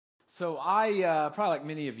So I, probably like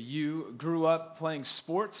many of you, grew up playing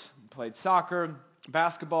sports, played soccer,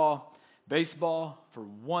 basketball, baseball for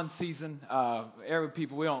one season. Arab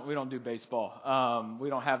people, we don't do baseball. We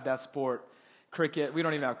don't have that sport. Cricket, we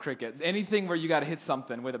don't even have cricket. Anything where you got to hit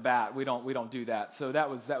something with a bat, we don't do that. So that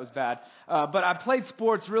was bad. But I played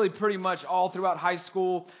sports really pretty much all throughout high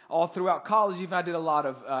school, all throughout college. Even I did a lot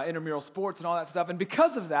of intramural sports and all that stuff. And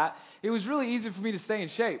because of that, it was really easy for me to stay in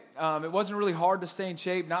shape. It wasn't really hard to stay in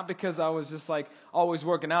shape, not because I was just like always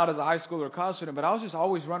working out as a high schooler or college student, but I was just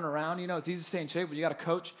always running around. You know, it's easy to stay in shape when you got a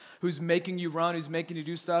coach who's making you run, who's making you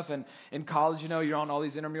do stuff. And in college, you know, you're on all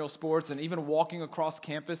these intramural sports, and even walking across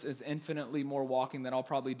campus is infinitely more walking than I'll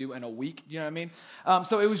probably do in a week. You know what I mean?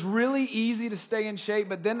 So it was really easy to stay in shape.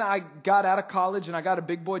 But then I got out of college and I got a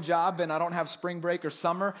big boy job, and I don't have spring break or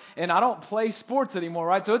summer, and I don't play sports anymore,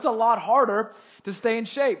 right? So it's a lot harder to stay in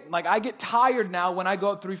shape. Like, I get tired now when I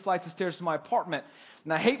go up 3 flights of stairs to my apartment,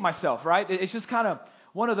 and I hate myself, right? It's just kind of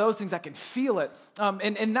one of those things. I can feel it.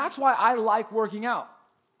 And that's why I like working out.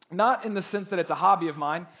 Not in the sense that it's a hobby of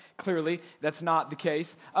mine. Clearly, that's not the case.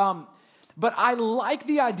 But I like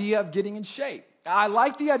the idea of getting in shape. I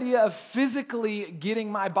like the idea of physically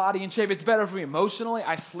getting my body in shape. It's better for me emotionally.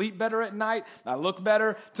 I sleep better at night. I look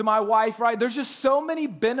better to my wife, right? There's just so many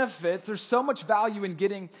benefits. There's so much value in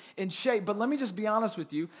getting in shape. But let me just be honest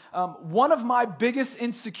with you. One of my biggest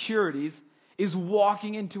insecurities is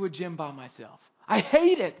walking into a gym by myself. I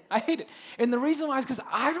hate it. And the reason why is because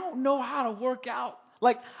I don't know how to work out.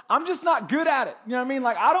 Like, I'm just not good at it. You know what I mean?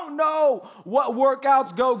 Like, I don't know what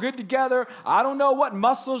workouts go good together. I don't know what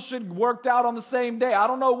muscles should work out on the same day. I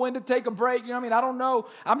don't know when to take a break. You know what I mean? I don't know.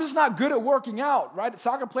 I'm just not good at working out, right?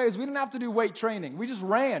 Soccer players, we didn't have to do weight training. We just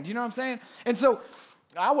ran. You know what I'm saying? And so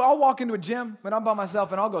I'll walk into a gym when I'm by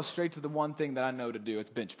myself, and I'll go straight to the one thing that I know to do. It's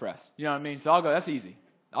bench press. You know what I mean? So I'll go, that's easy.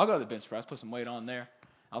 I'll go to the bench press, put some weight on there.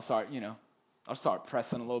 I'll start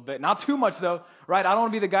pressing a little bit. Not too much, though, right? I don't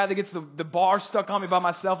want to be the guy that gets the bar stuck on me by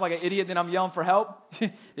myself like an idiot, then I'm yelling for help.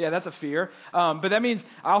 Yeah, that's a fear. But that means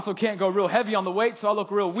I also can't go real heavy on the weight, so I look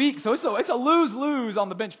real weak. So it's a lose-lose on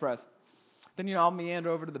the bench press. Then, I'll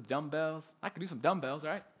meander over to the dumbbells. I can do some dumbbells,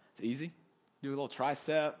 right? It's easy. Do a little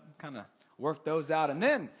tricep, kind of work those out. And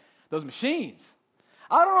then those machines.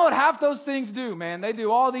 I don't know what half those things do, man. They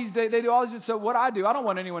do all these. They do all these. So what I do, I don't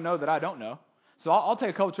want anyone to know that I don't know. So I'll take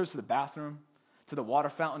a couple trips to the bathroom, to the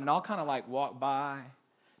water fountain, and I'll kind of like walk by,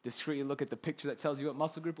 discreetly look at the picture that tells you what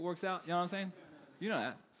muscle group it works out. You know what I'm saying? You know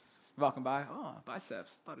that. Walking by, biceps,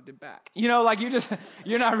 thought I did back. Like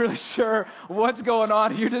you're not really sure what's going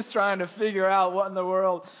on. You're just trying to figure out what in the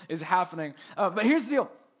world is happening. But here's the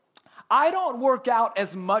deal. I don't work out as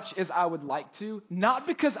much as I would like to, not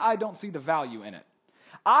because I don't see the value in it.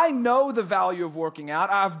 I know the value of working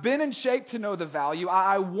out. I've been in shape to know the value.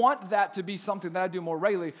 I want that to be something that I do more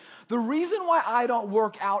regularly. The reason why I don't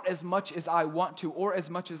work out as much as I want to or as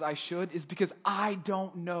much as I should is because I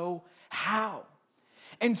don't know how.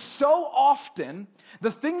 And so often,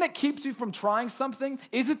 the thing that keeps you from trying something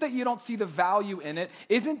isn't that you don't see the value in it.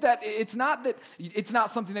 It's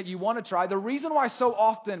not something that you want to try. The reason why so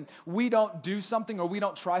often we don't do something or we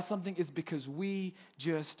don't try something is because we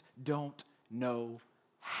just don't know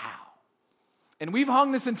how. And we've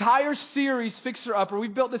hung this entire series, Fixer Upper.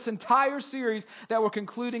 We've built this entire series that we're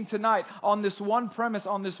concluding tonight on this one premise,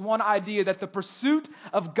 on this one idea that the pursuit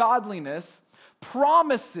of godliness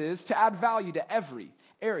promises to add value to every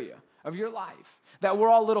area of your life. That we're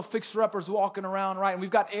all little fixer-uppers walking around, right? And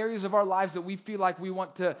we've got areas of our lives that we feel like we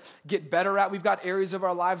want to get better at. We've got areas of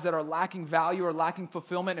our lives that are lacking value or lacking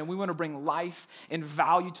fulfillment, and we want to bring life and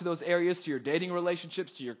value to those areas, to your dating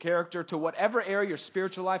relationships, to your character, to whatever area, your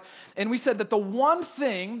spiritual life. And we said that the one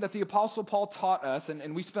thing that the Apostle Paul taught us,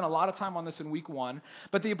 and we spent a lot of time on this in week 1,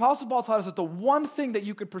 but the Apostle Paul taught us that the one thing that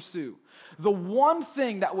you could pursue, the one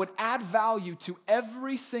thing that would add value to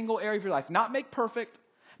every single area of your life, not make perfect,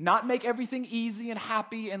 not make everything easy and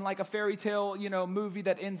happy and like a fairy tale, movie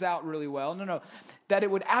that ends out really well. No. That it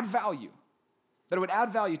would add value. That it would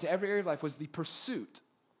add value to every area of life was the pursuit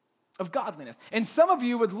of godliness. And some of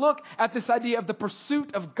you would look at this idea of the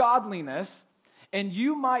pursuit of godliness, and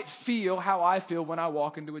you might feel how I feel when I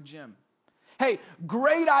walk into a gym. Hey,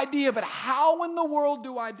 great idea, but how in the world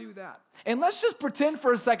do I do that? And let's just pretend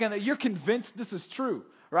for a second that you're convinced this is true.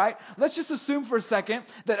 Right? Let's just assume for a second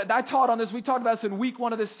that I taught on this. We talked about this in week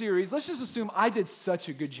 1 of this series. Let's just assume I did such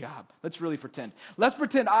a good job. Let's really pretend. Let's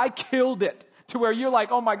pretend I killed it to where you're like,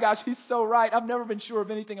 oh my gosh, he's so right. I've never been sure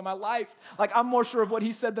of anything in my life. Like, I'm more sure of what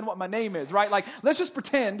he said than what my name is, right? Like, let's just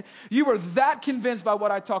pretend you were that convinced by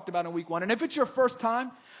what I talked about in week 1. And if it's your first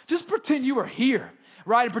time, just pretend you were here.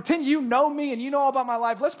 right? And pretend you know me and you know all about my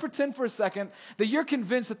life. Let's pretend for a second that you're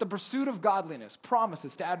convinced that the pursuit of godliness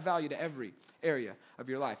promises to add value to every area of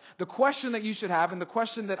your life. The question that you should have, and the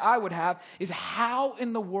question that I would have, is how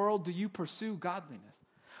in the world do you pursue godliness?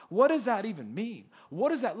 What does that even mean? What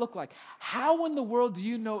does that look like? How in the world do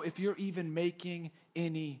you know if you're even making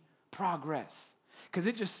any progress? Because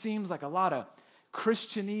it just seems like a lot of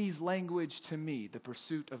Christianese language to me, the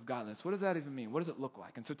pursuit of godliness. What does that even mean? What does it look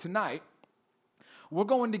like? And so tonight, we're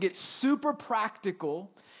going to get super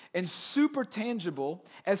practical and super tangible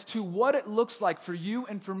as to what it looks like for you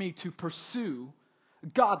and for me to pursue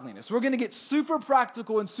godliness. We're going to get super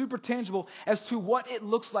practical and super tangible as to what it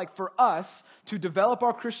looks like for us to develop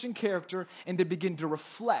our Christian character and to begin to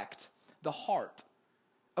reflect the heart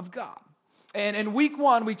of God. And in week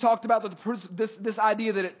one, we talked about this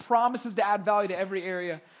idea that it promises to add value to every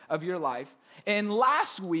area of your life. And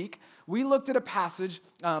last week, we looked at a passage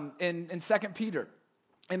in 2 Peter.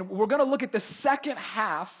 And we're going to look at the second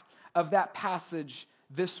half of that passage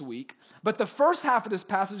this week. But the first half of this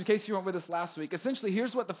passage, in case you weren't with us last week, essentially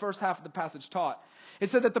here's what the first half of the passage taught. It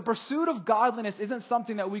said that the pursuit of godliness isn't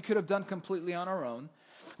something that we could have done completely on our own.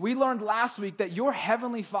 We learned last week that your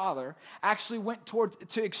heavenly Father actually went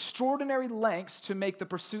to extraordinary lengths to make the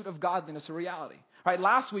pursuit of godliness a reality. Right?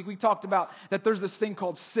 Last week we talked about that there's this thing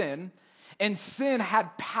called sin, and sin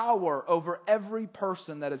had power over every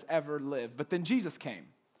person that has ever lived. But then Jesus came.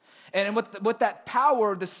 And what that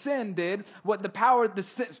power, the sin did,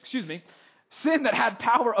 sin that had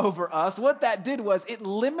power over us, what that did was it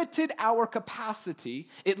limited our capacity.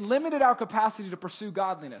 It limited our capacity to pursue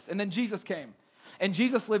godliness. And then Jesus came. And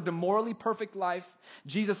Jesus lived a morally perfect life.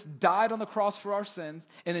 Jesus died on the cross for our sins.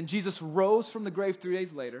 And then Jesus rose from the grave 3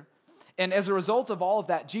 days later. And as a result of all of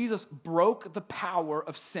that, Jesus broke the power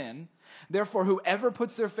of sin. Therefore, whoever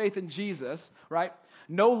puts their faith in Jesus, right,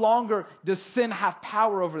 no longer does sin have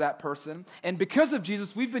power over that person. And because of Jesus,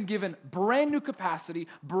 we've been given brand new capacity,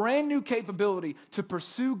 brand new capability to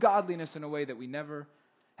pursue godliness in a way that we never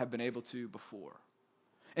have been able to before.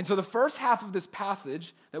 And so the first half of this passage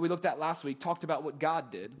that we looked at last week talked about what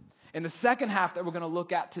God did. And the second half that we're going to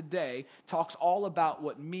look at today talks all about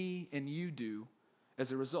what me and you do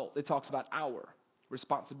as a result. It talks about our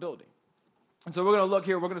responsibility. And so we're going to look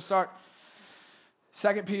here. We're going to start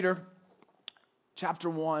 2 Peter chapter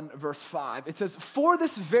 1, verse 5. It says, "For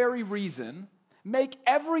this very reason, make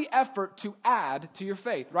every effort to add to your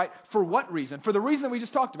faith," right? For what reason? For the reason we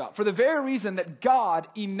just talked about. For the very reason that God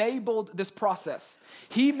enabled this process.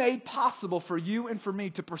 He made possible for you and for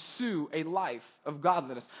me to pursue a life of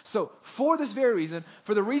godliness. So, for this very reason,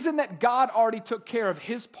 for the reason that God already took care of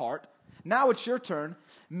his part, now it's your turn.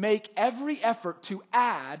 Make every effort to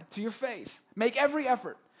add to your faith. Make every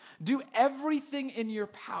effort. Do everything in your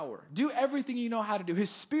power. Do everything you know how to do.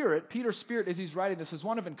 His spirit, Peter's spirit, as he's writing this, is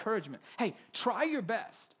one of encouragement. Hey, try your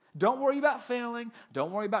best. Don't worry about failing.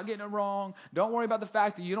 Don't worry about getting it wrong. Don't worry about the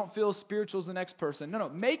fact that you don't feel as spiritual as the next person. No.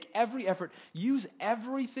 Make every effort. Use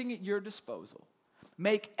everything at your disposal.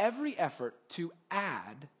 Make every effort to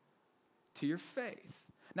add to your faith.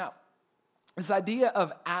 Now, this idea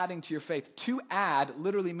of adding to your faith, to add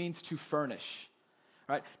literally means to furnish.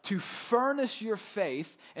 Right? To furnish your faith,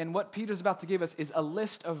 and what Peter's about to give us is a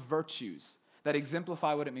list of virtues that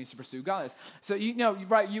exemplify what it means to pursue godliness. So, you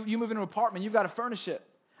move into an apartment, you've got to furnish it.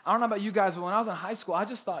 I don't know about you guys, but when I was in high school, I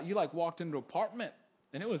just thought you walked into an apartment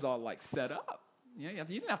and it was all set up. You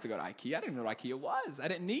didn't have to go to IKEA. I didn't even know what IKEA was. I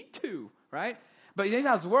didn't need to, right? But you didn't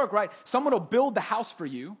have to work, right? Someone will build the house for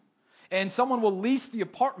you. And someone will lease the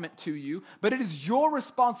apartment to you, but it is your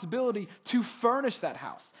responsibility to furnish that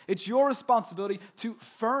house. It's your responsibility to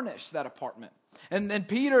furnish that apartment. And then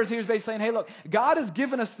Peter is here basically saying, hey, look, God has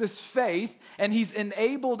given us this faith, and he's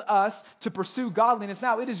enabled us to pursue godliness.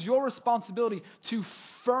 Now, it is your responsibility to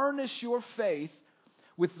furnish your faith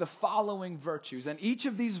with the following virtues. And each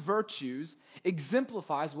of these virtues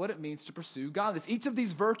exemplifies what it means to pursue godliness. Each of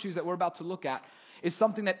these virtues that we're about to look at is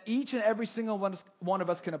something that each and every single one of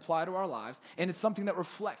us can apply to our lives, and it's something that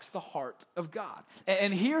reflects the heart of God.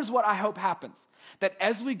 And here's what I hope happens, that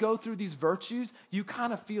as we go through these virtues, you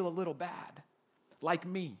kind of feel a little bad, like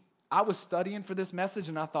me. I was studying for this message,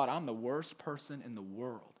 and I thought, I'm the worst person in the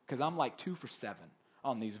world, because I'm 2 for 7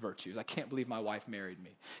 on these virtues. I can't believe my wife married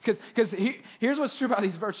me. Because here's what's true about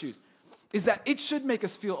these virtues, is that it should make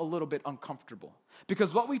us feel a little bit uncomfortable.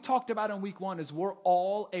 Because what we talked about in week 1 is we're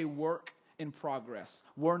all a work in progress.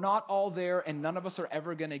 We're not all there, and none of us are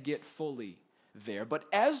ever going to get fully there. But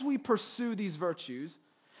as we pursue these virtues,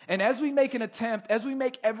 and as we make an attempt, as we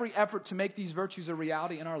make every effort to make these virtues a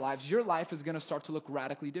reality in our lives, your life is going to start to look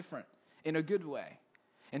radically different in a good way.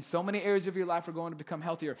 And so many areas of your life are going to become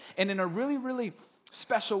healthier. And in a really, really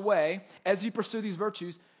special way, as you pursue these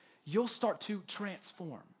virtues, you'll start to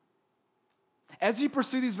transform. As you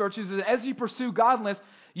pursue these virtues, as you pursue godliness,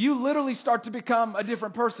 you literally start to become a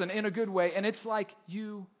different person in a good way, and it's like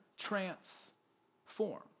you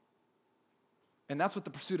transform. And that's what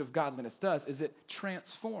the pursuit of godliness does, is it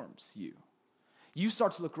transforms you. You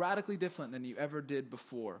start to look radically different than you ever did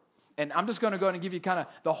before. And I'm just going to go ahead and give you kind of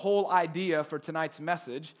the whole idea for tonight's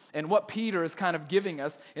message. And what Peter is kind of giving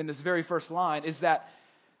us in this very first line is that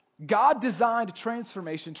God designed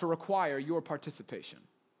transformation to require your participation.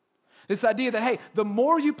 This idea that, hey, the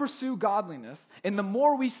more you pursue godliness and the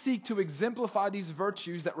more we seek to exemplify these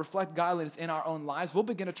virtues that reflect godliness in our own lives, we'll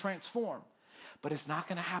begin to transform. But it's not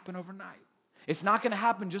going to happen overnight. It's not going to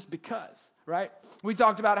happen just because, right? We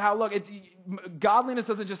talked about how, look, godliness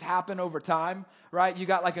doesn't just happen over time, right? You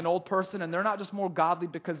got like an old person and they're not just more godly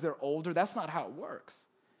because they're older. That's not how it works.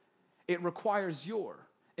 It requires your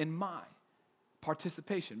and my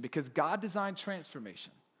participation because God designed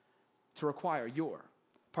transformation to require your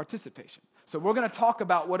participation. So we're going to talk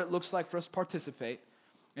about what it looks like for us to participate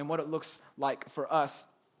and what it looks like for us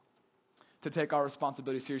to take our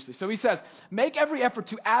responsibility seriously. So he says, make every effort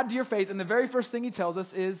to add to your faith, and the very first thing he tells us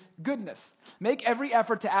is goodness. Make every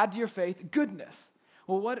effort to add to your faith goodness.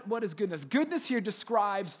 Well, what is goodness? Goodness here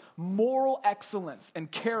describes moral excellence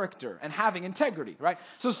and character and having integrity, right?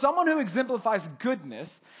 So someone who exemplifies goodness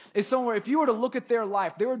is someone where if you were to look at their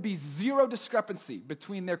life, there would be zero discrepancy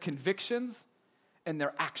between their convictions and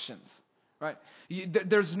their actions, right?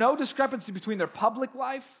 There's no discrepancy between their public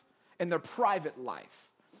life and their private life.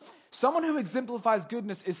 Someone who exemplifies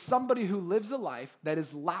goodness is somebody who lives a life that is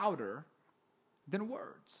louder than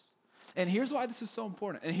words. And here's why this is so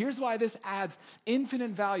important. And here's why this adds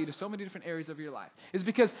infinite value to so many different areas of your life. Is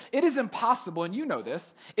because it is impossible, and you know this,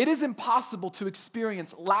 it is impossible to experience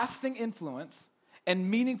lasting influence and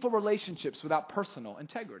meaningful relationships without personal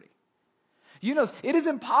integrity. You know, it is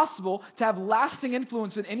impossible to have lasting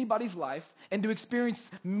influence in anybody's life and to experience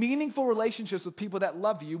meaningful relationships with people that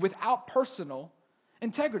love you without personal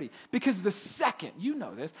integrity. Because the second, you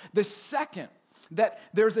know this, the second that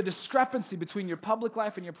there's a discrepancy between your public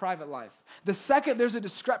life and your private life, the second there's a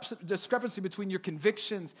discrepancy between your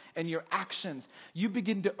convictions and your actions, you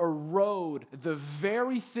begin to erode the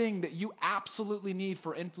very thing that you absolutely need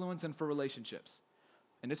for influence and for relationships.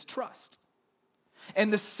 And it's trust.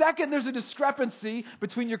 And the second there's a discrepancy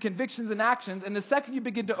between your convictions and actions, and the second you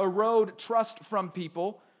begin to erode trust from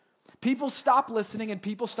people, people stop listening and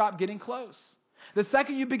people stop getting close. The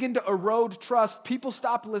second you begin to erode trust, people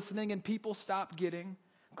stop listening and people stop getting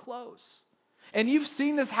close. And you've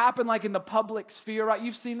seen this happen like in the public sphere, right?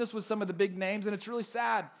 You've seen this with some of the big names, and it's really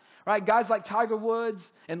sad, right? Guys like Tiger Woods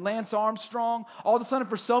and Lance Armstrong, all of a sudden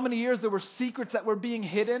for so many years there were secrets that were being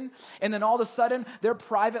hidden, and then all of a sudden their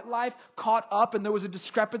private life caught up and there was a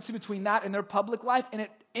discrepancy between that and their public life, and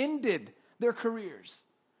it ended their careers.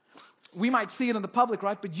 We might see it in the public,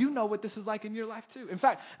 right? But you know what this is like in your life too. In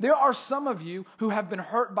fact, there are some of you who have been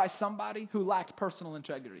hurt by somebody who lacked personal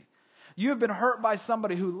integrity. You have been hurt by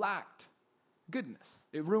somebody who lacked goodness.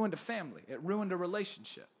 It ruined a family. It ruined a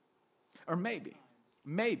relationship. Or maybe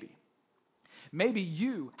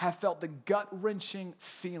you have felt the gut-wrenching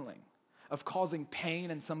feeling of causing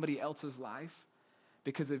pain in somebody else's life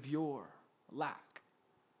because of your lack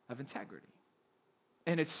of integrity.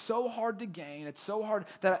 And it's so hard to gain. It's so hard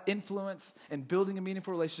that influence and building a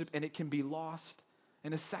meaningful relationship, and it can be lost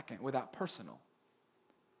in a second without personal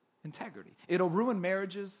integrity. It'll ruin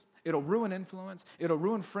marriages. It'll ruin influence. It'll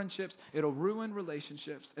ruin friendships. It'll ruin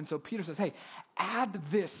relationships. And so Peter says, hey, add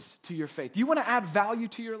this to your faith. Do you want to add value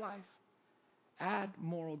to your life? Add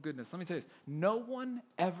moral goodness. Let me tell you this. No one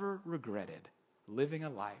ever regretted living a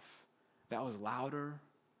life that was louder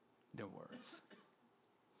than words.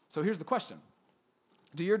 So here's the question.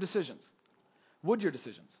 Would your decisions,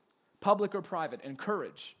 public or private,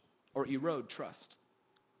 encourage or erode trust?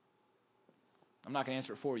 I'm not going to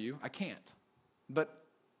answer it for you. I can't. But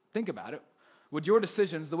think about it. Would your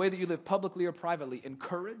decisions, the way that you live publicly or privately,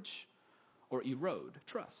 encourage or erode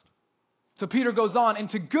trust? So Peter goes on, and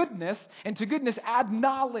to goodness add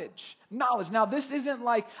knowledge. Knowledge. Now, this isn't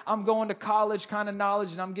like I'm going to college kind of knowledge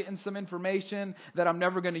and I'm getting some information that I'm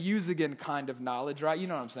never going to use again kind of knowledge, right? You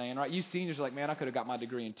know what I'm saying, right? You seniors are like, man, I could have got my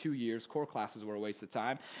degree in 2 years. Core classes were a waste of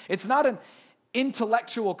time. It's not an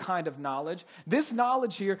intellectual kind of knowledge. This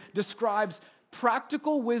knowledge here describes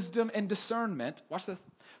practical wisdom and discernment. Watch this.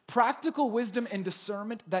 Practical wisdom and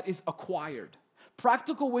discernment that is acquired.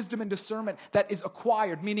 Practical wisdom and discernment that is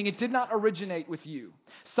acquired, meaning it did not originate with you.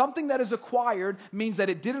 Something that is acquired means that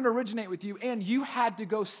it didn't originate with you and you had to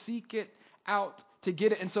go seek it out to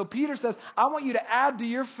get it. And so Peter says, I want you to add to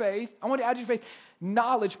your faith,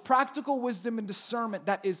 knowledge, practical wisdom and discernment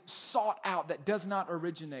that is sought out, that does not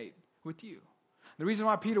originate with you. The reason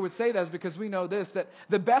why Peter would say that is because we know this, that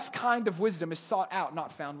the best kind of wisdom is sought out,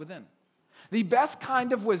 not found within. The best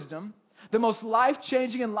kind of wisdom, the most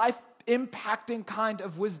life-changing and life-impacting kind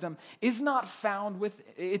of wisdom is not found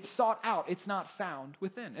it's sought out, it's not found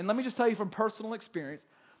within. And let me just tell you from personal experience,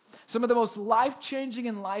 some of the most life-changing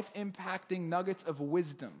and life-impacting nuggets of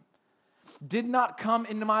wisdom did not come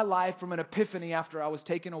into my life from an epiphany after I was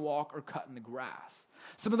taking a walk or cutting the grass.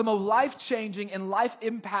 Some of the most life-changing and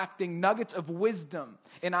life-impacting nuggets of wisdom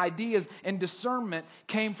and ideas and discernment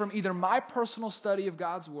came from either my personal study of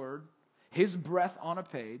God's Word, His breath on a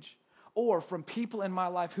page, or from people in my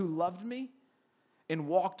life who loved me and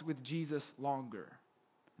walked with Jesus longer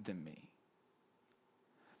than me.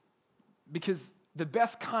 Because the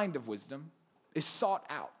best kind of wisdom is sought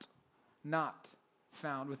out, not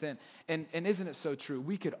found within. And isn't it so true?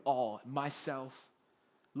 We could all, myself,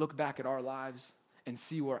 look back at our lives and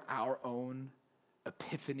see where our own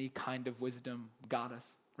epiphany kind of wisdom got us,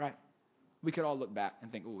 right? We could all look back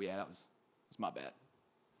and think, oh yeah, that was my bad.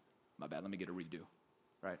 My bad, let me get a redo,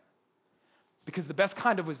 right? Because the best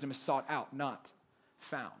kind of wisdom is sought out, not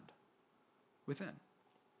found within.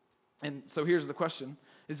 And so here's the question,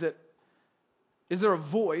 is there a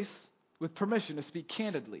voice with permission to speak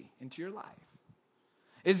candidly into your life?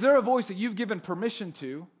 Is there a voice that you've given permission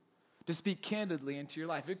to speak candidly into your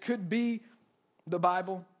life? It could be the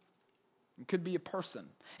Bible. It could be a person.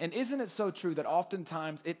 And isn't it so true that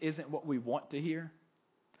oftentimes it isn't what we want to hear?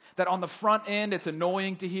 That on the front end, it's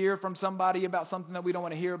annoying to hear from somebody about something that we don't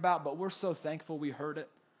want to hear about, but we're so thankful we heard it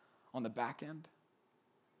on the back end.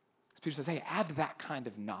 As Peter says, hey, add that kind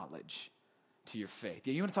of knowledge to your faith.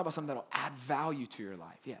 Yeah, you want to talk about something that will add value to your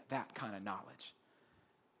life. Yeah, that kind of knowledge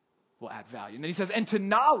will add value. And then he says, and to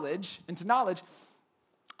knowledge,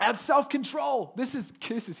 add self-control. This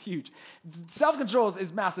is huge. Self-control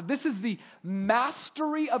is massive. This is the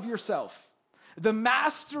mastery of yourself. The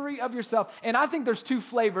mastery of yourself. And I think there's two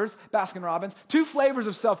flavors, Baskin-Robbins, two flavors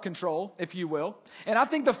of self-control, if you will. And I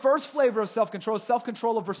think the first flavor of self-control is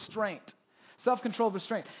self-control of restraint. Self-control of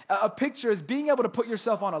restraint. A picture is being able to put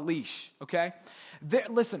yourself on a leash, okay?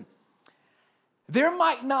 Listen, there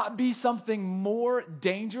might not be something more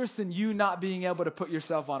dangerous than you not being able to put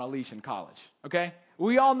yourself on a leash in college, okay?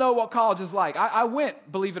 We all know what college is like. I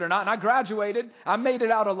went, believe it or not, and I graduated. I made it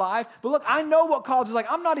out alive. But look, I know what college is like.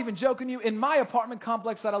 I'm not even joking you. In my apartment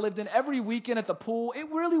complex that I lived in, every weekend at the pool,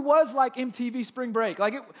 it really was like MTV Spring Break.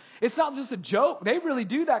 Like it's not just a joke. They really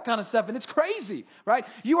do that kind of stuff, and it's crazy, right?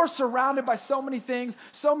 You are surrounded by so many things,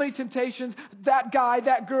 so many temptations, that guy,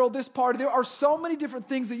 that girl, this party. There are so many different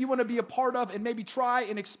things that you want to be a part of and maybe try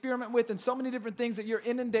and experiment with, and so many different things that you're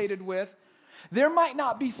inundated with. There might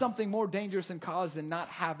not be something more dangerous in college than not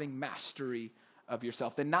having mastery of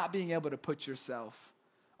yourself, than not being able to put yourself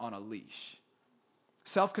on a leash.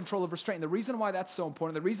 Self-control of restraint. And the reason why that's so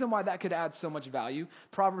important, the reason why that could add so much value,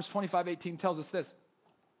 Proverbs 25:18 tells us this.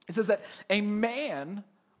 It says that a man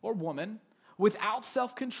or woman without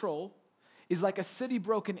self-control is like a city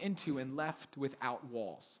broken into and left without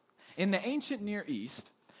walls. In the ancient Near East,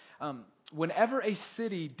 whenever a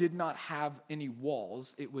city did not have any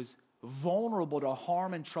walls, it was vulnerable to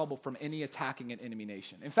harm and trouble from any attacking an enemy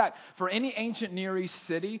nation. In fact, for any ancient Near East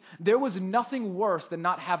city, there was nothing worse than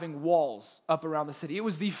not having walls up around the city. It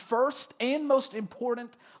was the first and most important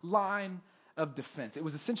line of defense. It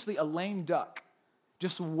was essentially a lame duck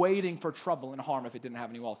just waiting for trouble and harm if it didn't have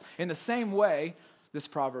any walls. In the same way, this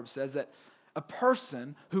proverb says that a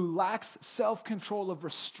person who lacks self-control of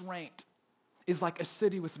restraint is like a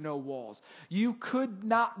city with no walls. You could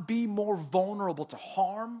not be more vulnerable to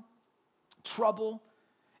harm, trouble,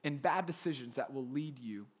 and bad decisions that will lead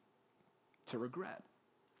you to regret.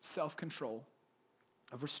 Self-control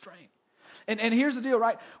of restraint. And here's the deal,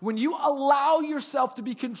 right? When you allow yourself to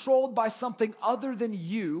be controlled by something other than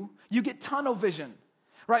you get tunnel vision,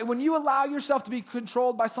 right? When you allow yourself to be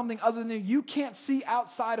controlled by something other than you can't see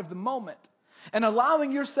outside of the moment. And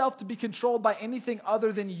allowing yourself to be controlled by anything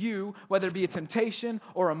other than you, whether it be a temptation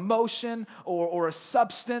or emotion or a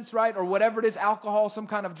substance, right? Or whatever it is, alcohol, some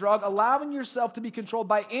kind of drug, allowing yourself to be controlled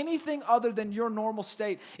by anything other than your normal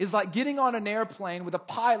state is like getting on an airplane with a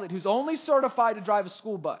pilot who's only certified to drive a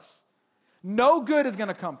school bus. No good is going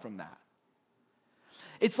to come from that.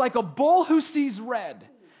 It's like a bull who sees red.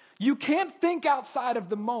 You can't think outside of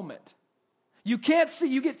the moment. You can't see,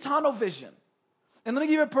 you get tunnel vision. And let me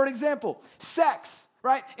give you a perfect example. Sex,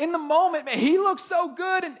 Right? In the moment, man, he looks so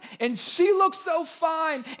good and she looks so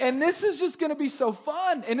fine. And this is just going to be so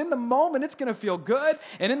fun. And in the moment, it's going to feel good.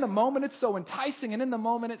 And in the moment, it's so enticing. And in the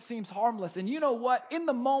moment, it seems harmless. And you know what? In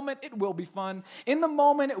the moment, it will be fun. In the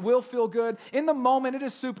moment, it will feel good. In the moment, it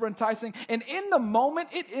is super enticing. And in the moment,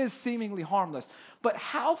 it is seemingly harmless. But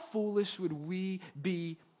how foolish would we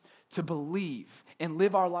be to believe and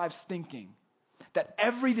live our lives thinking that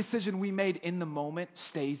every decision we made in the moment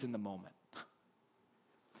stays in the moment?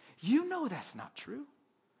 You know that's not true.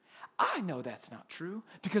 I know that's not true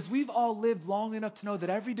because we've all lived long enough to know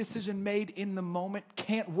that every decision made in the moment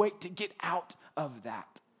can't wait to get out of that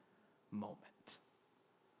moment.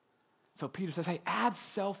 So Peter says, hey, add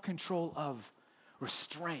self-control of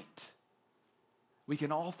restraint. We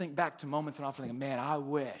can all think back to moments and often think, man, I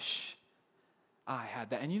wish I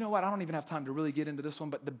had that. And you know what? I don't even have time to really get into this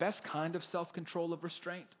one, but the best kind of self-control of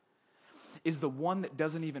restraint is the one that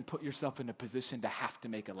doesn't even put yourself in a position to have to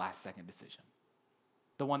make a last-second decision.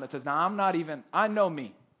 The one that says, now I know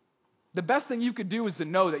me. The best thing you could do is to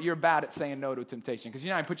know that you're bad at saying no to temptation because you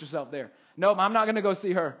don't even put yourself there. Nope, I'm not going to go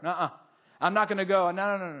see her. I'm not going to go.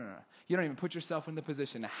 No. You don't even put yourself in the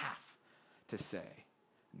position to have to say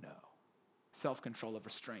no. Self-control of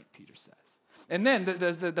restraint, Peter says. And then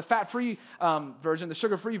the fat-free version, the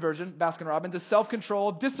sugar-free version, Baskin-Robbins, is self-control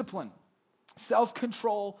of discipline.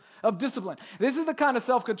 Self-control of discipline. This is the kind of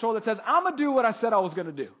self-control that says, I'm going to do what I said I was going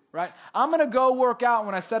to do, right? I'm going to go work out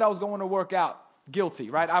when I said I was going to work out. Guilty,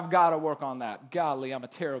 right? I've got to work on that. Golly, I'm a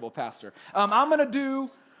terrible pastor. I'm going to do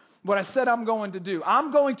what I said I'm going to do.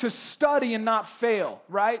 I'm going to study and not fail,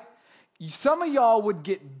 right? Some of y'all would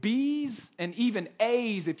get B's and even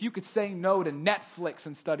A's if you could say no to Netflix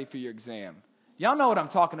and study for your exam. Y'all know what I'm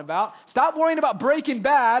talking about. Stop worrying about Breaking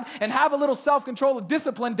Bad and have a little self-control of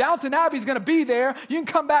discipline. Downton Abbey's going to be there. You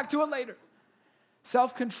can come back to it later.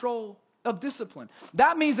 Self-control of discipline.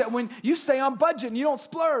 That means that when you stay on budget and you don't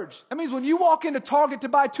splurge. That means when you walk into Target to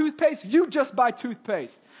buy toothpaste, you just buy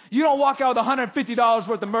toothpaste. You don't walk out with $150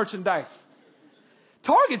 worth of merchandise.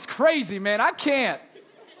 Target's crazy, man. I can't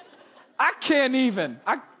even.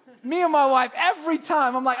 Me and my wife, every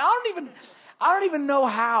time, I'm like, I don't even know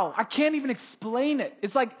how. I can't even explain it.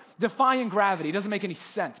 It's like defying gravity. It doesn't make any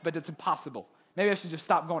sense, but it's impossible. Maybe I should just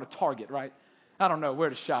stop going to Target, right? I don't know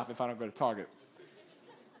where to shop if I don't go to Target.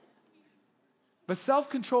 But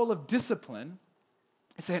self-control of discipline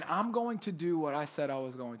is saying, I'm going to do what I said I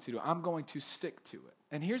was going to do. I'm going to stick to it.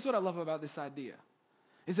 And here's what I love about this idea,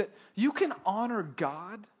 is that you can honor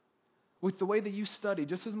God with the way that you study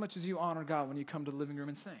just as much as you honor God when you come to the living room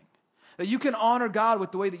and sing. That you can honor God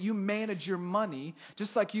with the way that you manage your money,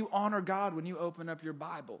 just like you honor God when you open up your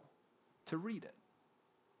Bible to read it.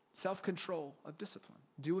 Self-control of discipline.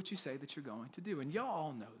 Do what you say that you're going to do. And y'all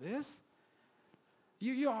all know this.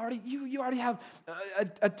 You already have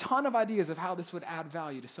a ton of ideas of how this would add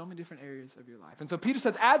value to so many different areas of your life. And so Peter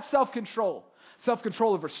says, add self-control.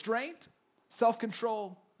 Self-control of restraint,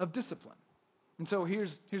 self-control of discipline. And so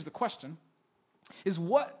here's the question, is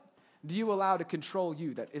what do you allow to control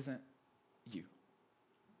you that isn't you?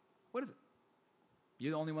 What is it?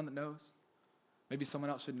 You're the only one that knows. Maybe someone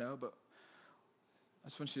else should know, but I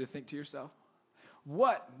just want you to think to yourself,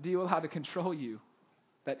 what do you allow to control you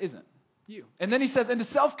that isn't you? And then he says, into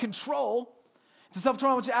self-control, I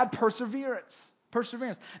want you to add perseverance.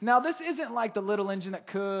 Perseverance. Now, this isn't like the little engine that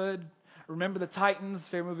could. Remember the Titans,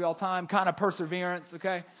 favorite movie of all time, kind of perseverance,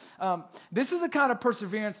 okay? This is a kind of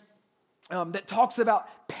perseverance that talks about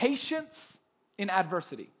patience in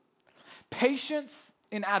adversity. Patience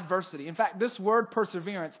in adversity. In fact, this word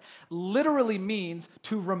perseverance literally means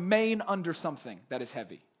to remain under something that is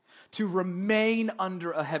heavy. To remain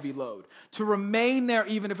under a heavy load. To remain there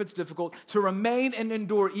even if it's difficult. To remain and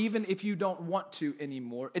endure even if you don't want to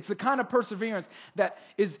anymore. It's the kind of perseverance that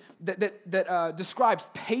describes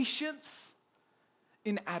patience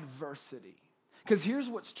in adversity. Because here's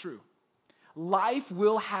what's true. Life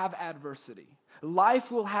will have adversity. Life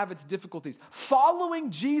will have its difficulties.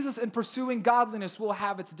 Following Jesus and pursuing godliness will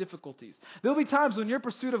have its difficulties. There will be times when your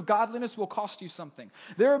pursuit of godliness will cost you something.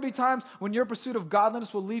 There will be times when your pursuit of godliness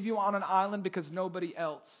will leave you on an island because nobody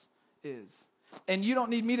else is. And you don't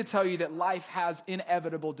need me to tell you that life has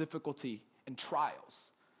inevitable difficulty and trials,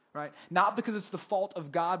 right? Not because it's the fault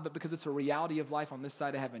of God, but because it's a reality of life on this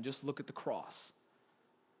side of heaven. Just look at the cross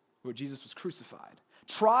where Jesus was crucified.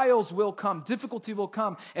 Trials will come. Difficulty will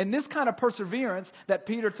come. And this kind of perseverance that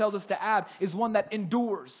Peter tells us to add is one that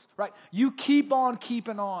endures, right? You keep on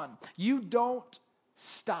keeping on. You don't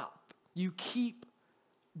stop. You keep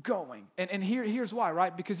going. And here's why,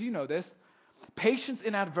 right? Because you know this. Patience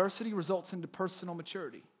in adversity results into personal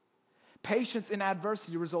maturity. Patience in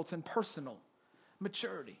adversity results in personal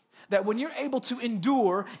maturity. That when you're able to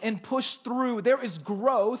endure and push through, there is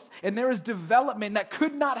growth and there is development that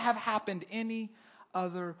could not have happened any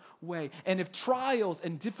other way. And if trials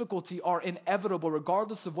and difficulty are inevitable,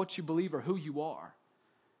 regardless of what you believe or who you are,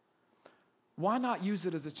 why not use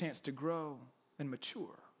it as a chance to grow and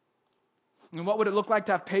mature? And what would it look like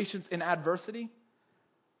to have patience in adversity?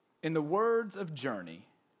 In the words of Journey,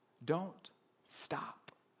 don't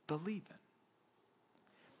stop believing.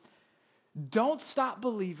 Don't stop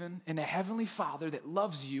believing in a heavenly Father that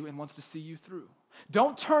loves you and wants to see you through.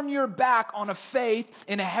 Don't turn your back on a faith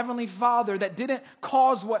in a heavenly Father that didn't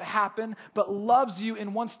cause what happened, but loves you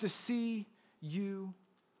and wants to see you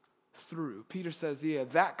through. Peter says,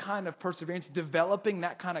 that kind of perseverance, developing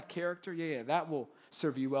that kind of character, that will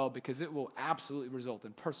serve you well because it will absolutely result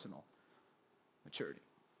in personal maturity.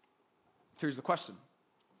 So here's the question.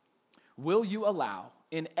 Will you allow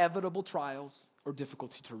inevitable trials or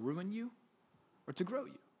difficulty to ruin you or to grow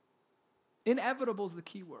you? Inevitable is the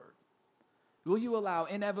key word. Will you allow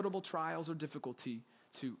inevitable trials or difficulty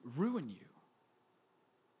to ruin you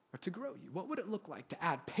or to grow you? What would it look like to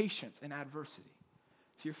add patience in adversity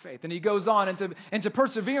to your faith? And he goes on, into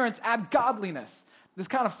perseverance, add godliness. It's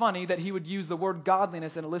kind of funny that he would use the word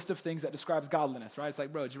godliness in a list of things that describes godliness, right? It's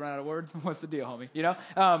like, bro, did you run out of words? What's the deal, homie? You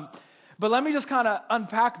know? But let me just kind of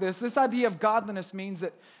unpack this. This idea of godliness means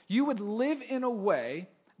that you would live in a way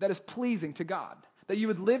that is pleasing to God. That you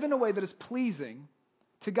would live in a way that is pleasing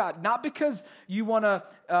to God. Not because you want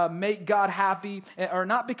to make God happy, or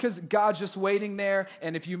not because God's just waiting there,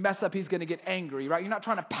 and if you mess up, he's going to get angry, right? You're not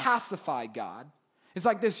trying to pacify God. It's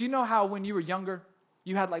like this. You know how when you were younger,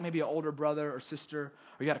 you had like maybe an older brother or sister,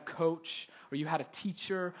 or you had a coach, or you had a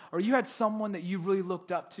teacher, or you had someone that you really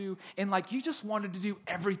looked up to, and like you just wanted to do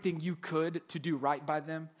everything you could to do right by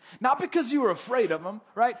them. Not because you were afraid of them,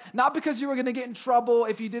 right? Not because you were going to get in trouble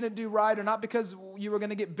if you didn't do right, or not because you were going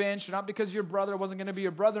to get benched, or not because your brother wasn't going to be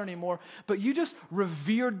your brother anymore, but you just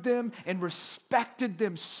revered them and respected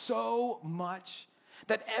them so much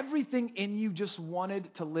that everything in you just wanted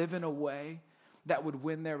to live in a way that would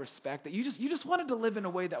win their respect, that you just wanted to live in a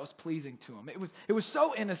way that was pleasing to them. It was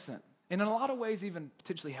so innocent, and in a lot of ways even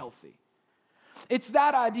potentially healthy. It's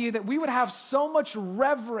that idea that we would have so much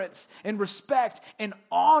reverence and respect and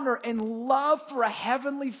honor and love for a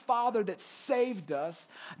heavenly Father that saved us,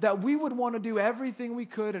 that we would want to do everything we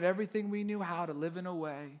could and everything we knew how to live in a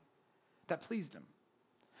way that pleased Him.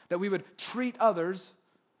 That we would treat others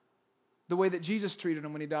the way that Jesus treated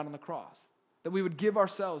them when He died on the cross. That we would give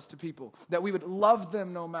ourselves to people. That we would love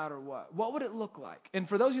them no matter what. What would it look like? And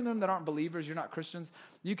for those of you that aren't believers, you're not Christians,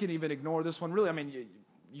 you can even ignore this one. Really, I mean,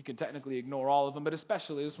 you can technically ignore all of them, but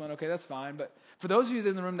especially this one. Okay, that's fine. But for those of you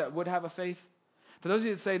in the room that would have a faith, for those of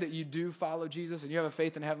you that say that you do follow Jesus and you have a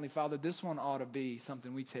faith in Heavenly Father, this one ought to be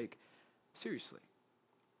something we take seriously.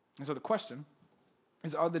 And so the question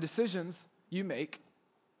is, are the decisions you make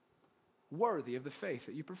worthy of the faith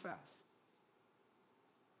that you profess?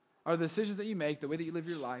 Are the decisions that you make, the way that you live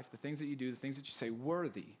your life, the things that you do, the things that you say,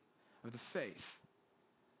 worthy of the faith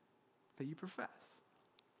that you profess?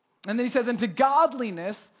 And then he says, and to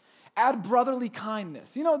godliness, add brotherly kindness.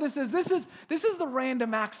 You know, this is the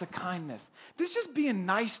random acts of kindness. This is just being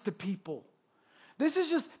nice to people. This is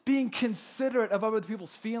just being considerate of other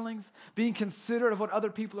people's feelings, being considerate of what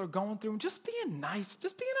other people are going through, and just being nice,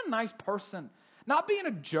 just being a nice person, not being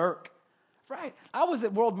a jerk. Right? I was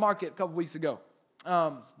at World Market a couple weeks ago.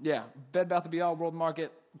 Bed Bath & Beyond, World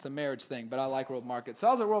Market. It's a marriage thing, but I like World Market. So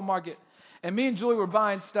I was at World Market, and me and Julie were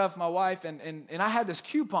buying stuff, my wife, and I had this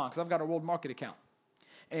coupon because I've got a World Market account.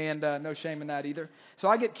 And no shame in that either. So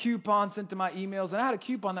I get coupons sent to my emails, and I had a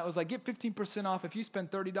coupon that was like, get 15% off if you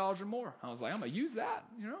spend $30 or more. I was like, I'm going to use that,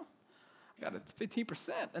 you know. I got a 15%.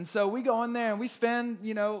 And so we go in there, and we spend,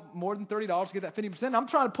 more than $30 to get that 15%. I'm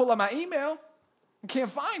trying to pull out my email. I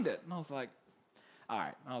can't find it. And I was like, all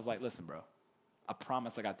right. I was like, listen, bro. I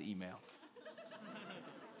promise I got the email.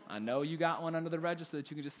 I know you got one under the register that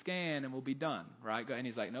you can just scan and we'll be done, right? And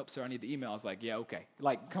he's like, nope, sir, I need the email. I was like, yeah, okay.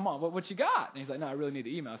 Like, come on, what you got? And he's like, no, I really need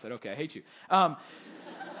the email. I said, okay, I hate you. And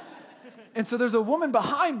so there's a woman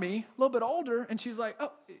behind me, a little bit older, and she's like,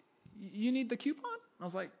 oh, you need the coupon? I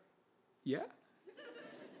was like, yeah.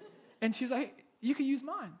 And she's like, you can use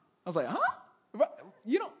mine. I was like, huh?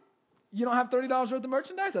 You don't have $30 worth of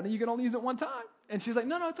merchandise? I think you can only use it one time. And she's like,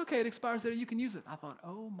 no, it's okay. It expires there. You can use it. I thought,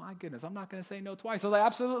 oh, my goodness. I'm not going to say no twice. I was like,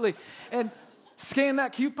 absolutely. And scan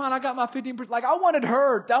that coupon. I got my 15%. Like, I wanted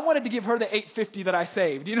to give her the $8.50 that I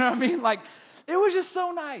saved. You know what I mean? Like, it was just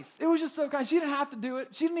so nice. It was just so kind. She didn't have to do it.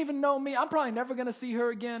 She didn't even know me. I'm probably never going to see her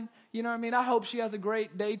again. You know what I mean? I hope she has a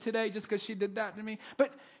great day today just because she did that to me. But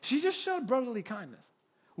she just showed brotherly kindness,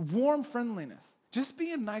 warm friendliness. Just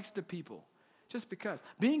being nice to people. Just because.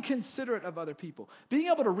 Being considerate of other people. Being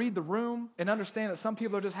able to read the room and understand that some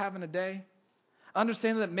people are just having a day.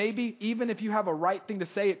 Understanding that maybe even if you have a right thing to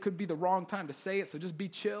say, it could be the wrong time to say it. So just be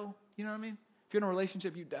chill. You know what I mean? If you're in a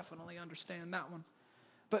relationship, you definitely understand that one.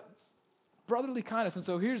 But brotherly kindness. And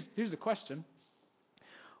so here's the question.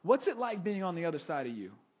 What's it like being on the other side of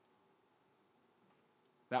you?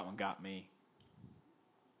 That one got me.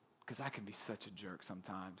 Because I can be such a jerk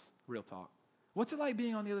sometimes. Real talk. What's it like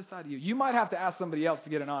being on the other side of you? You might have to ask somebody else to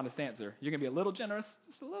get an honest answer. You're going to be a little generous,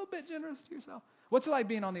 just a little bit generous to yourself. What's it like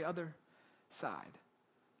being on the other side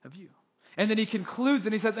of you? And then he concludes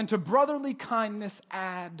and he says, and to brotherly kindness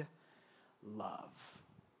add love.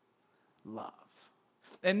 Love.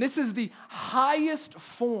 And this is the highest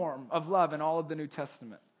form of love in all of the New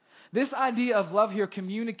Testament. This idea of love here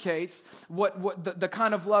communicates the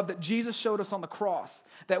kind of love that Jesus showed us on the cross.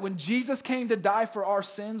 That when Jesus came to die for our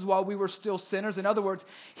sins while we were still sinners, in other words,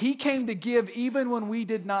 he came to give even when we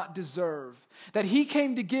did not deserve. That he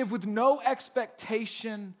came to give with no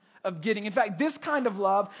expectation of getting. In fact, this kind of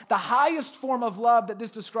love, the highest form of love that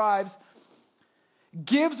this describes,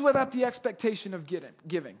 gives without the expectation of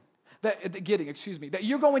giving. That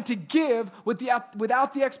you're going to give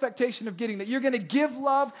without the expectation of getting. That you're going to give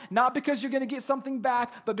love not because you're going to get something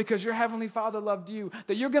back, but because your Heavenly Father loved you.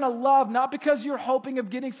 That you're going to love not because you're hoping of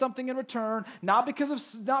getting something in return, not because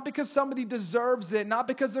somebody deserves it, not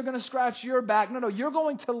because they're going to scratch your back. No, you're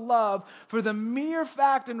going to love for the mere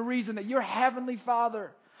fact and reason that your Heavenly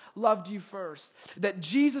Father loved you first. That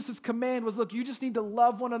Jesus' command was, look, you just need to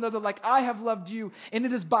love one another like I have loved you. And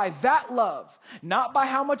it is by that love, not by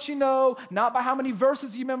how much you know, not by how many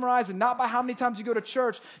verses you memorize, and not by how many times you go to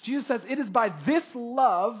church. Jesus says, it is by this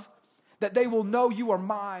love that they will know you are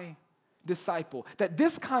my disciple. That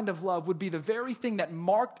this kind of love would be the very thing that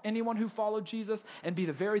marked anyone who followed Jesus and be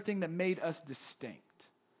the very thing that made us distinct.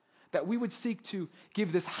 That we would seek to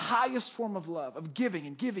give this highest form of love, of giving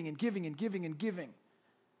and giving and giving and giving and giving.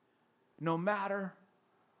 No matter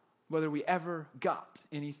whether we ever got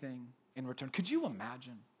anything in return. Could you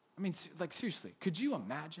imagine? I mean, seriously, could you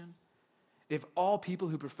imagine if all people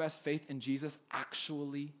who profess faith in Jesus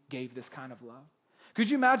actually gave this kind of love? Could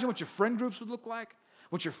you imagine what your friend groups would look like?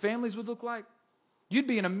 What your families would look like? You'd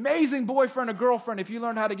be an amazing boyfriend or girlfriend if you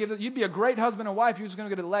learned how to give it. You'd be a great husband and wife if you was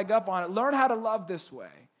going to get a leg up on it. Learn how to love this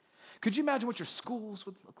way. Could you imagine what your schools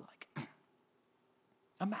would look like?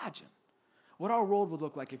 Imagine what our world would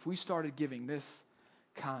look like if we started giving this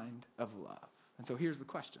kind of love. And so here's the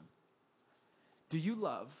question. Do you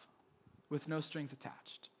love with no strings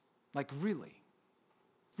attached? Like really,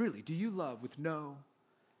 do you love with no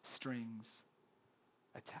strings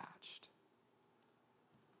attached?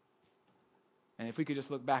 And if we could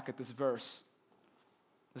just look back at this verse,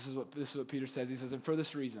 this is what Peter says. He says, and for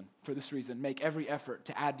this reason, make every effort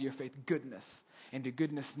to add to your faith goodness, and to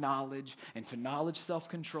goodness knowledge, and to knowledge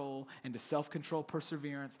self-control, and to self-control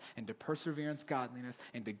perseverance, and to perseverance godliness,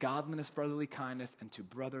 and to godliness brotherly kindness, and to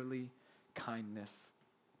brotherly kindness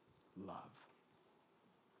love.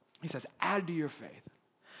 He says, add to your faith.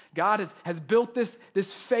 God has built this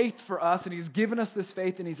faith for us, and he's given us this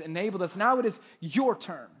faith, and he's enabled us. Now it is your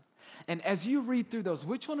turn. And as you read through those,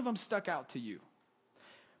 which one of them stuck out to you?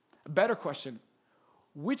 A better question,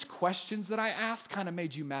 which questions that I asked kind of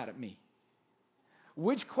made you mad at me?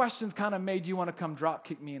 Which questions kind of made you want to come drop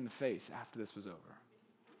kick me in the face after this was over?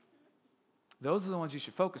 Those are the ones you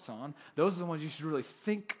should focus on. Those are the ones you should really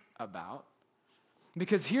think about.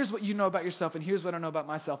 Because here's what you know about yourself, and here's what I know about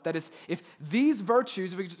myself. That is, if these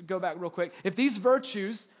virtues, if we just go back real quick, if these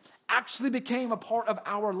virtues actually became a part of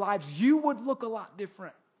our lives, you would look a lot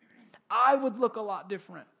different. I would look a lot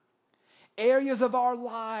different. Areas of our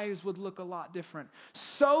lives would look a lot different.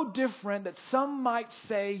 So different that some might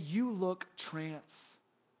say you look transformed.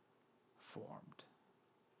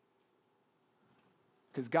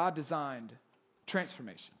 Because God designed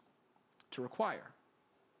transformation to require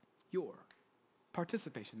your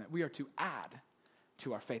participation, that we are to add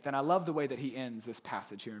to our faith. And I love the way that he ends this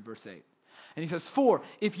passage here in verse 8. And he says, for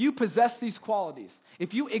if you possess these qualities,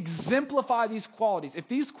 if you exemplify these qualities, if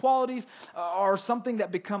these qualities are something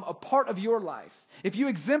that become a part of your life, if you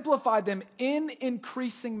exemplify them in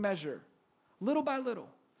increasing measure, little by little,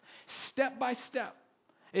 step by step,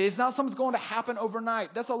 it's not something's going to happen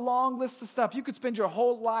overnight. That's a long list of stuff. You could spend your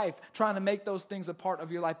whole life trying to make those things a part of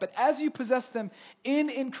your life. But as you possess them in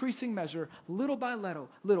increasing measure, little by little,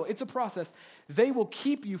 it's a process. They will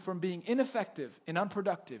keep you from being ineffective and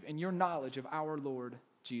unproductive in your knowledge of our Lord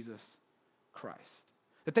Jesus Christ.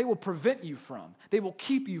 That they will prevent you from, they will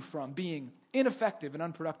keep you from being ineffective and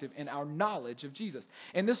unproductive in our knowledge of Jesus.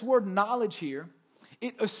 And this word knowledge here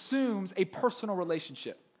it assumes a personal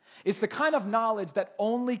relationship. It's the kind of knowledge that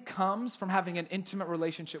only comes from having an intimate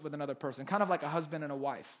relationship with another person, kind of like a husband and a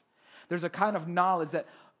wife. There's a kind of knowledge that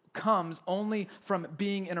comes only from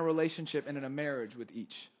being in a relationship and in a marriage with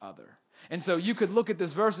each other. And so you could look at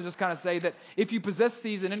this verse and just kind of say that if you possess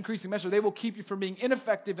these in increasing measure, they will keep you from being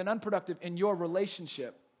ineffective and unproductive in your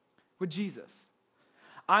relationship with Jesus.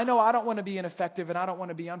 I know I don't want to be ineffective and I don't want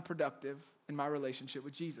to be unproductive in my relationship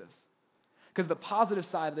with Jesus. Because the positive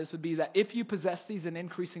side of this would be that if you possess these in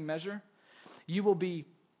increasing measure, you will be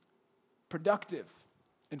productive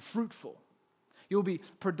and fruitful. You'll be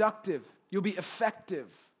productive, you'll be effective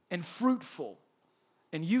and fruitful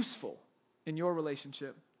and useful in your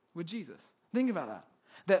relationship with Jesus. Think about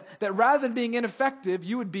that. That rather than being ineffective,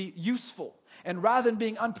 you would be useful. And rather than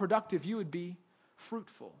being unproductive, you would be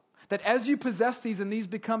fruitful. That as you possess these and these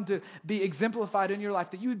become to be exemplified in your life,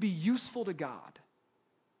 that you would be useful to God.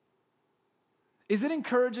 Is it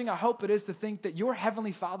encouraging? I hope it is, to think that your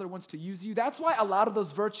Heavenly Father wants to use you. That's why a lot of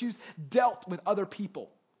those virtues dealt with other people.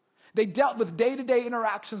 They dealt with day-to-day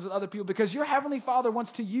interactions with other people because your Heavenly Father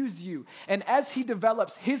wants to use you. And as He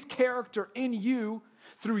develops His character in you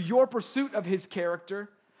through your pursuit of His character,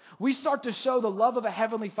 we start to show the love of a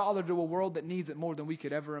Heavenly Father to a world that needs it more than we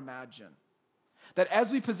could ever imagine. That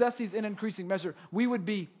as we possess these in increasing measure, we would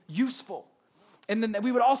be useful. And then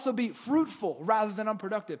we would also be fruitful rather than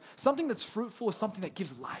unproductive. Something that's fruitful is something that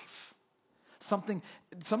gives life. Something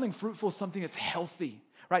fruitful is something that's healthy,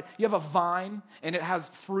 right? You have a vine and it has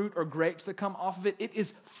fruit or grapes that come off of it. It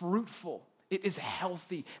is fruitful. It is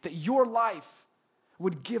healthy. That your life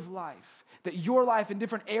would give life. That your life in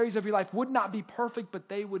different areas of your life would not be perfect, but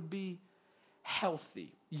they would be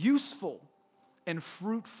healthy, useful, and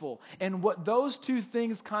fruitful. And what those two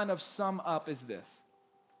things kind of sum up is this.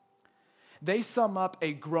 They sum up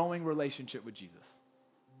a growing relationship with Jesus.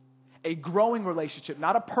 A growing relationship,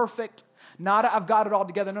 not a perfect, not a I've got it all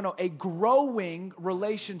together. No, a growing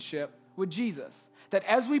relationship with Jesus. That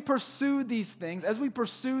as we pursue these things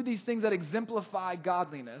that exemplify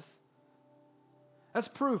godliness, that's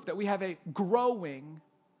proof that we have a growing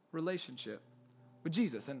relationship with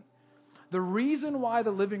Jesus. And the reason why the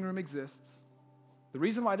living room exists, the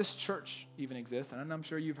reason why this church even exists, and I'm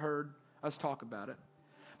sure you've heard us talk about it,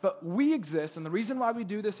 but we exist, and the reason why we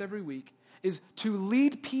do this every week is to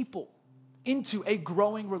lead people into a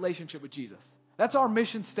growing relationship with Jesus. That's our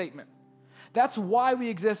mission statement. That's why we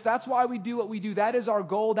exist. That's why we do what we do. That is our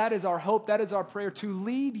goal. That is our hope. That is our prayer, to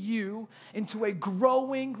lead you into a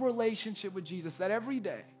growing relationship with Jesus. That every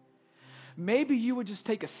day, maybe you would just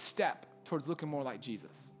take a step towards looking more like Jesus.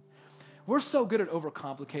 We're so good at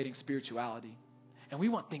overcomplicating spirituality, and we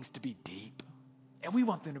want things to be deep, and we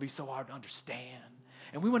want them to be so hard to understand.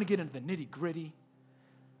 And we want to get into the nitty-gritty.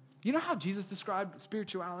 You know how Jesus described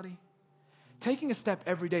spirituality? Taking a step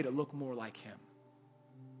every day to look more like Him.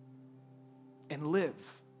 And live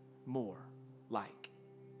more like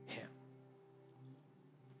Him.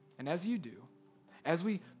 And as you do, as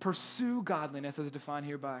we pursue godliness as defined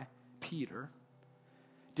here by Peter,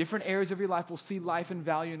 different areas of your life will see life and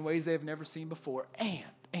value in ways they have never seen before.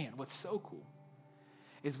 And what's so cool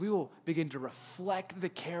is we will begin to reflect the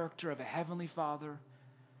character of a Heavenly Father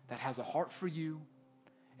that has a heart for you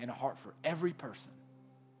and a heart for every person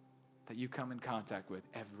that you come in contact with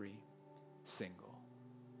every single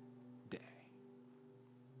day.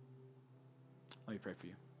 Let me pray for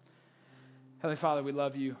you. Heavenly Father, we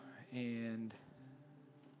love you and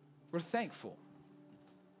we're thankful.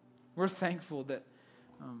 We're thankful that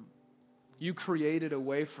you created a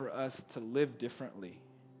way for us to live differently.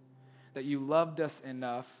 That you loved us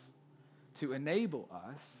enough to enable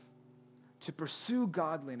us to pursue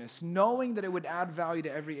godliness, knowing that it would add value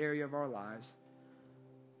to every area of our lives,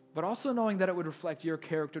 but also knowing that it would reflect your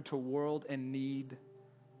character to a world in need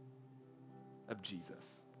of Jesus.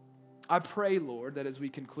 I pray, Lord, that as we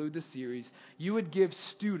conclude this series, you would give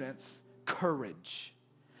students courage.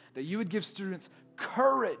 That you would give students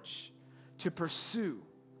courage to pursue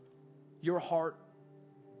your heart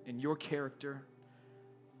and your character,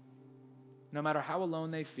 no matter how alone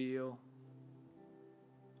they feel,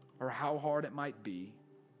 or how hard it might be,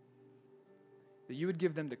 that you would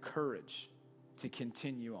give them the courage to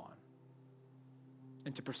continue on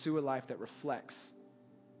and to pursue a life that reflects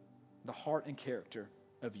the heart and character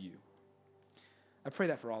of you. I pray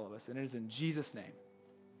that for all of us, and it is in Jesus' name,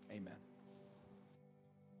 amen.